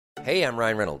Hey, I'm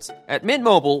Ryan Reynolds. At Mint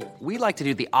Mobile, we like to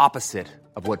do the opposite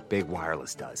of what Big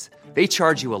Wireless does. They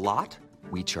charge you a lot,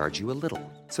 we charge you a little.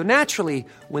 So naturally,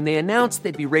 when they announced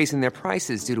they'd be raising their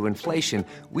prices due to inflation,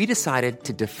 we decided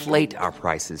to deflate our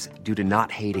prices due to not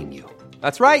hating you.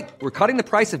 That's right. We're cutting the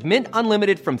price of Mint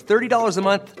Unlimited from $30 a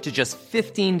month to just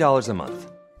 $15 a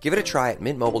month. Give it a try at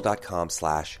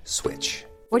mintmobile.com/switch.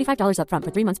 $45 up front for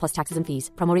 3 months plus taxes and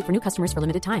fees. Promo rate for new customers for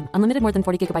limited time. Unlimited more than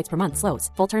 40 gigabytes per month. Slows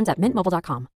full terms at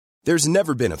mintmobile.com. There's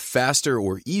never been a faster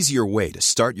or easier way to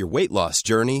start your weight loss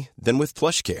journey than with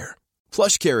PlushCare.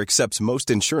 PlushCare accepts most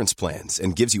insurance plans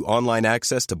and gives you online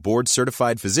access to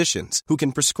board-certified physicians who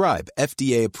can prescribe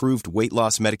FDA-approved weight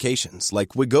loss medications like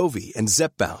Wegovy and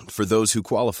Zepbound for those who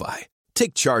qualify.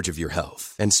 Take charge of your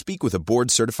health and speak with a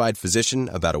board-certified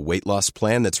physician about a weight loss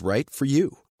plan that's right for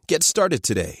you. Get started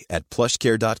today at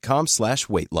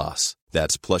plushcare.com/weight loss.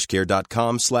 That's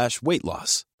plushcare.com/weight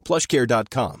loss.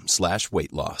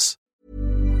 plushcare.com/weight loss.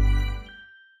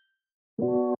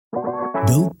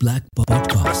 Dope Black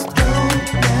Podcast.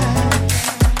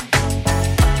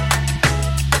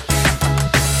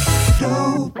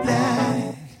 Dope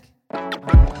Black.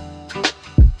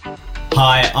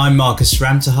 Hi, I'm Marcus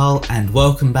Ramtahal and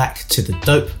welcome back to the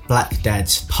Dope Black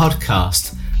Dads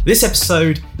podcast. This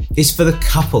episode is for the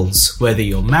couples, whether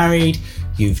you're married,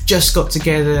 you've just got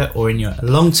together, or in your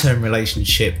long-term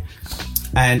relationship.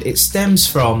 And it stems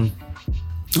from,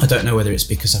 I don't know whether it's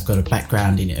because I've got a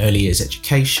background in early years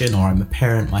education or I'm a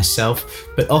parent myself,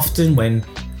 but often when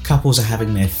couples are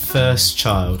having their first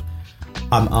child,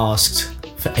 I'm asked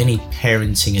for any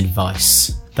parenting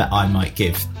advice that I might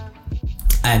give.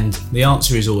 And the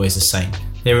answer is always the same.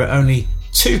 There are only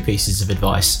two pieces of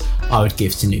advice I would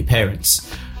give to new parents.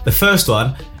 The first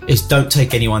one is don't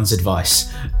take anyone's advice.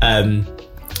 And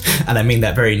I mean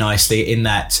that very nicely in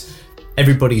that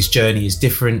everybody's journey is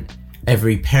different.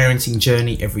 Every parenting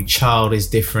journey, every child is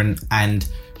different. And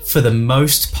for the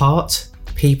most part,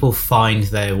 people find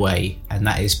their way, and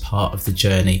that is part of the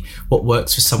journey. What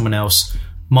works for someone else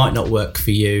might not work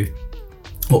for you.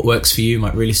 What works for you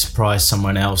might really surprise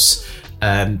someone else.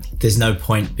 There's no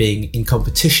point being in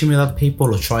competition with other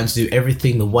people or trying to do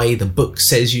everything the way the book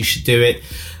says you should do it.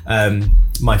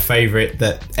 My favourite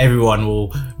that everyone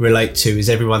will relate to is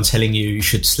everyone telling you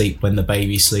should sleep when the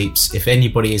baby sleeps. If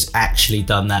anybody has actually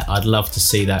done that, I'd love to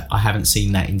see that. I haven't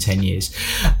seen that in 10 years.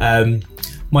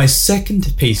 My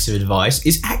second piece of advice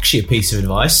is actually a piece of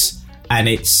advice, and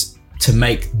it's to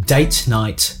make date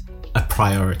night a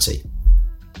priority.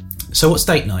 So what's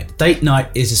date night? Date night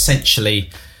is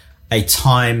essentially a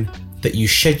time that you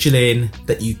schedule in,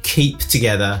 that you keep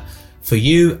together for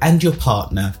you and your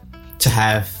partner to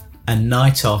have a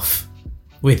night off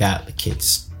without the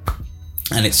kids.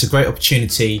 And it's a great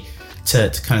opportunity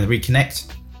to kind of reconnect.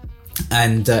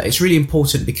 And it's really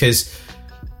important because,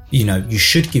 you know, you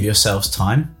should give yourselves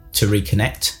time to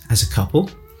reconnect as a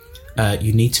couple.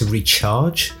 You need to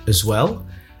recharge as well.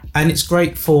 And it's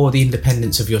great for the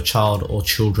independence of your child or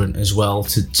children as well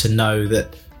to know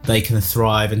that they can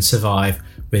thrive and survive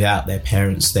without their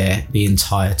parents there the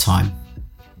entire time.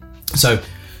 So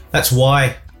that's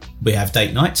why we have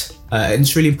date night. And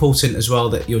it's really important as well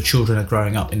that your children are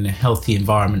growing up in a healthy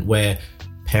environment where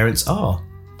parents are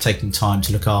taking time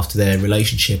to look after their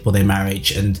relationship or their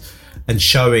marriage and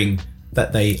showing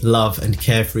that they love and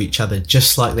care for each other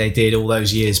just like they did all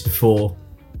those years before.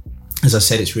 As I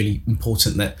said, it's really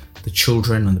important that the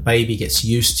children and the baby gets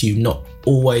used to you not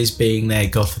always being there.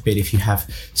 God forbid if you have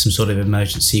some sort of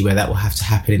emergency where that will have to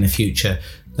happen in the future,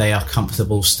 they are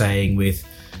comfortable staying with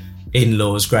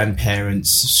in-laws,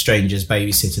 grandparents, strangers,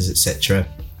 babysitters, etc.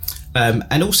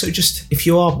 And also just if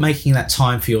you are making that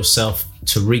time for yourself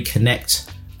to reconnect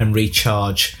and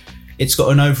recharge, it's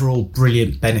got an overall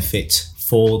brilliant benefit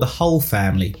for the whole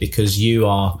family because you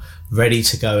are ready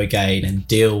to go again and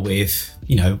deal with,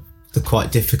 you know, the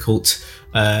quite difficult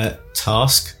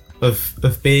task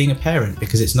of being a parent,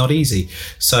 because it's not easy.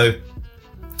 So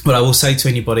what I will say to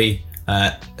anybody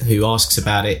who asks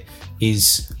about it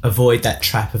is avoid that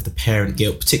trap of the parent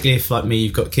guilt, particularly if, like me,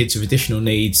 you've got kids with additional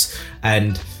needs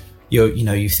and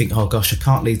you think, oh gosh, I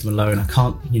can't leave them alone. I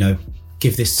can't,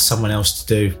 give this to someone else to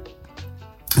do,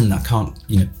 and I can't,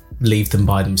 leave them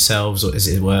by themselves, or as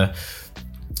it were.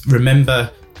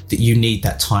 Remember that you need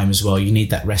that time as well. You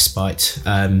need that respite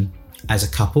as a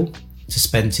couple to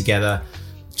spend together,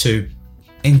 to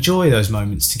enjoy those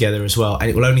moments together as well. And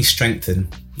it will only strengthen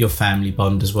your family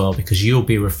bond as well, because you'll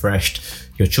be refreshed.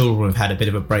 Your children will have had a bit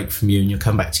of a break from you, and you'll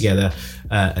come back together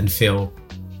and feel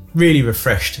really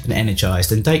refreshed and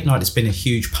energized. And date night has been a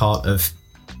huge part of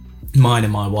mine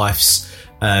and my wife's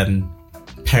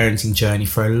parenting journey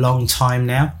for a long time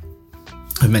now.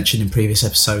 I mentioned in previous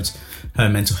episodes her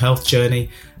mental health journey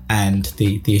and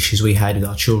the issues we had with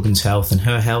our children's health and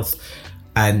her health.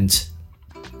 And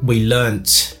we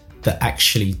learnt that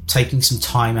actually taking some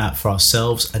time out for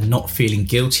ourselves and not feeling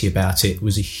guilty about it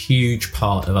was a huge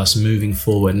part of us moving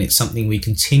forward. And it's something we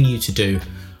continue to do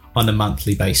on a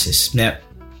monthly basis. Now,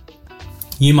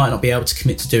 you might not be able to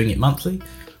commit to doing it monthly.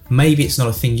 Maybe it's not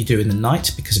a thing you do in the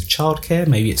night because of childcare.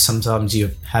 Maybe it's sometimes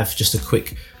you have just a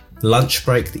quick lunch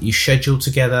break that you schedule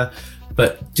together.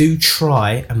 But do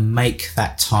try and make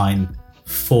that time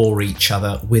for each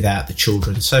other without the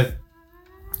children. So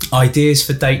ideas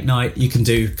for date night, you can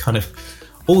do kind of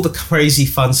all the crazy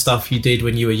fun stuff you did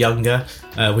when you were younger,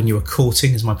 when you were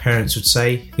courting, as my parents would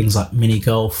say. Things like mini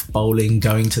golf, bowling,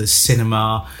 going to the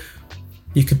cinema.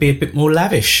 You could be a bit more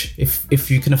lavish if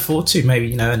you can afford to.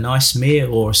 Maybe, a nice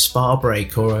meal or a spa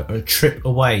break or a trip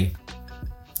away.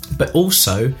 But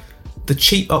also, the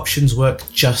cheap options work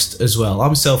just as well.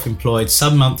 I'm self-employed.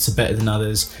 Some months are better than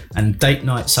others. And date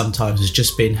night sometimes has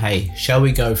just been, hey, shall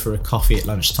we go for a coffee at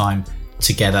lunchtime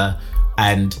together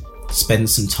and spend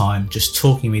some time just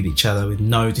talking with each other with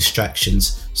no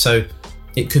distractions? So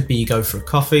it could be you go for a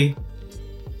coffee,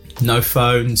 no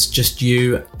phones, just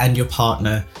you and your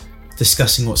partner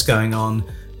discussing what's going on,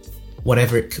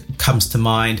 whatever it comes to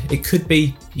mind. It could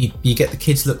be you get the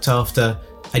kids looked after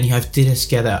and you have dinner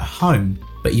together at home,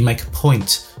 but you make a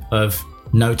point of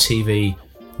no TV,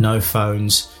 no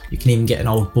phones. You can even get an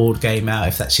old board game out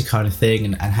if that's your kind of thing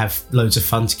and have loads of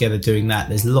fun together doing that.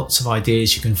 There's lots of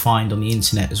ideas you can find on the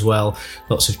internet as well.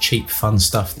 Lots of cheap, fun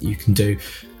stuff that you can do.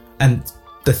 And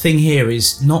the thing here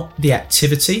is not the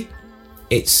activity,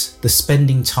 it's the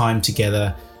spending time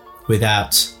together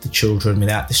without the children,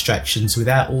 without distractions,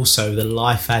 without also the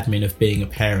life admin of being a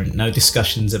parent. No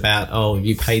discussions about, oh, have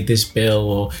you paid this bill,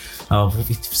 or oh, have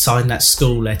you signed that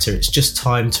school letter? It's just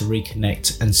time to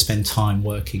reconnect and spend time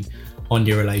working on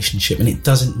your relationship. And it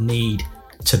doesn't need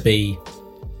to be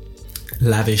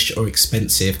lavish or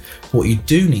expensive. What you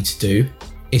do need to do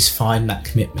is find that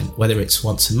commitment, whether it's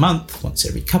once a month, once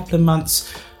every couple of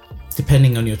months,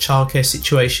 depending on your childcare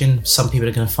situation. Some people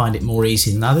are going to find it more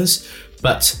easy than others,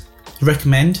 but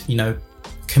recommend,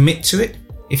 commit to it.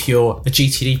 If you're a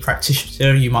GTD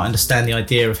practitioner, you might understand the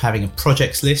idea of having a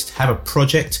projects list. Have a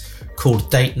project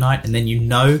called date night, and then you're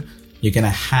going to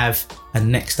have a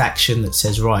next action that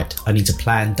says, right, I need to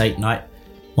plan date night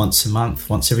once a month,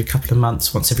 once every couple of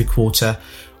months, once every quarter,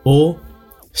 or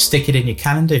stick it in your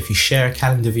calendar. If you share a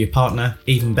calendar with your partner,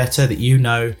 even better, that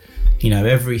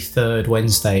every third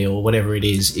Wednesday or whatever it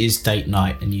is date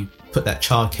night, and you put that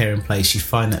childcare in place. You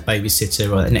find that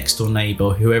babysitter or that next door neighbour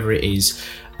or whoever it is,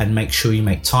 and make sure you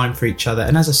make time for each other.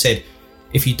 And as I said,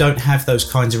 if you don't have those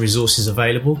kinds of resources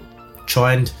available,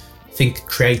 try and think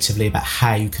creatively about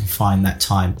how you can find that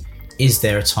time. Is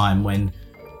there a time when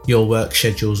your work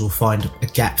schedules will find a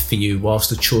gap for you whilst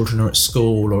the children are at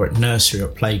school or at nursery or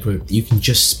at playgroup, that you can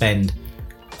just spend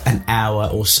an hour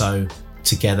or so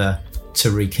together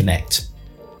to reconnect?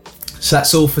 So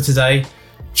that's all for today.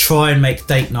 Try and make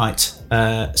date night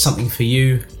something for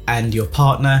you and your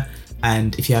partner.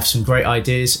 And if you have some great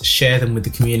ideas, share them with the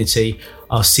community.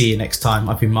 I'll see you next time.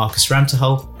 I've been Marcus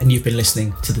Ramtahal, and you've been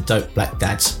listening to the Dope Black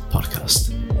Dads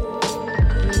podcast.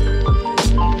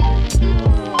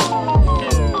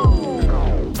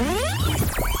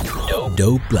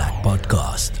 Dope Black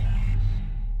Podcast.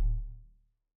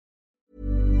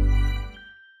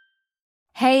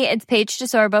 Hey, it's Paige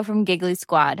DeSorbo from Giggly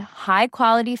Squad. High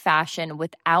quality fashion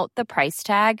without the price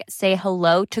tag. Say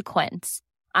hello to Quince.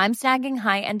 I'm snagging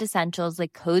high-end essentials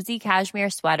like cozy cashmere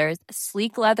sweaters,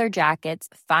 sleek leather jackets,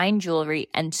 fine jewelry,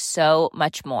 and so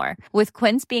much more. With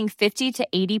Quince being 50 to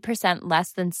 80%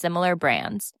 less than similar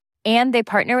brands. And they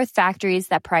partner with factories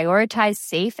that prioritize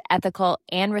safe, ethical,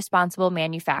 and responsible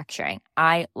manufacturing.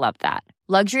 I love that.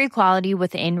 Luxury quality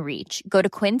within reach. Go to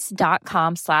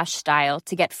quince.com/style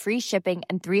to get free shipping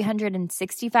and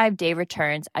 365-day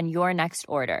returns on your next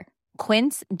order.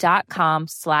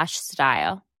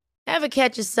 Quince.com/style. Ever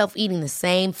catch yourself eating the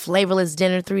same flavorless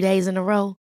dinner 3 days in a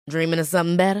row? Dreaming of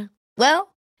something better?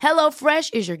 Well,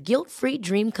 HelloFresh is your guilt-free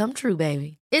dream come true,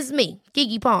 baby. It's me,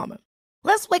 Keke Palmer.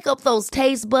 Let's wake up those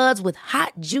taste buds with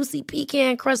hot, juicy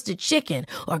pecan-crusted chicken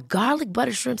or garlic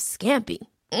butter shrimp scampi.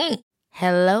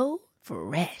 Hello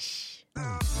Fresh.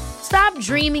 Stop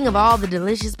dreaming of all the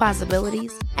delicious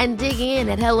possibilities and dig in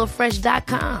at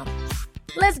HelloFresh.com.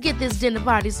 Let's get this dinner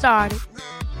party started.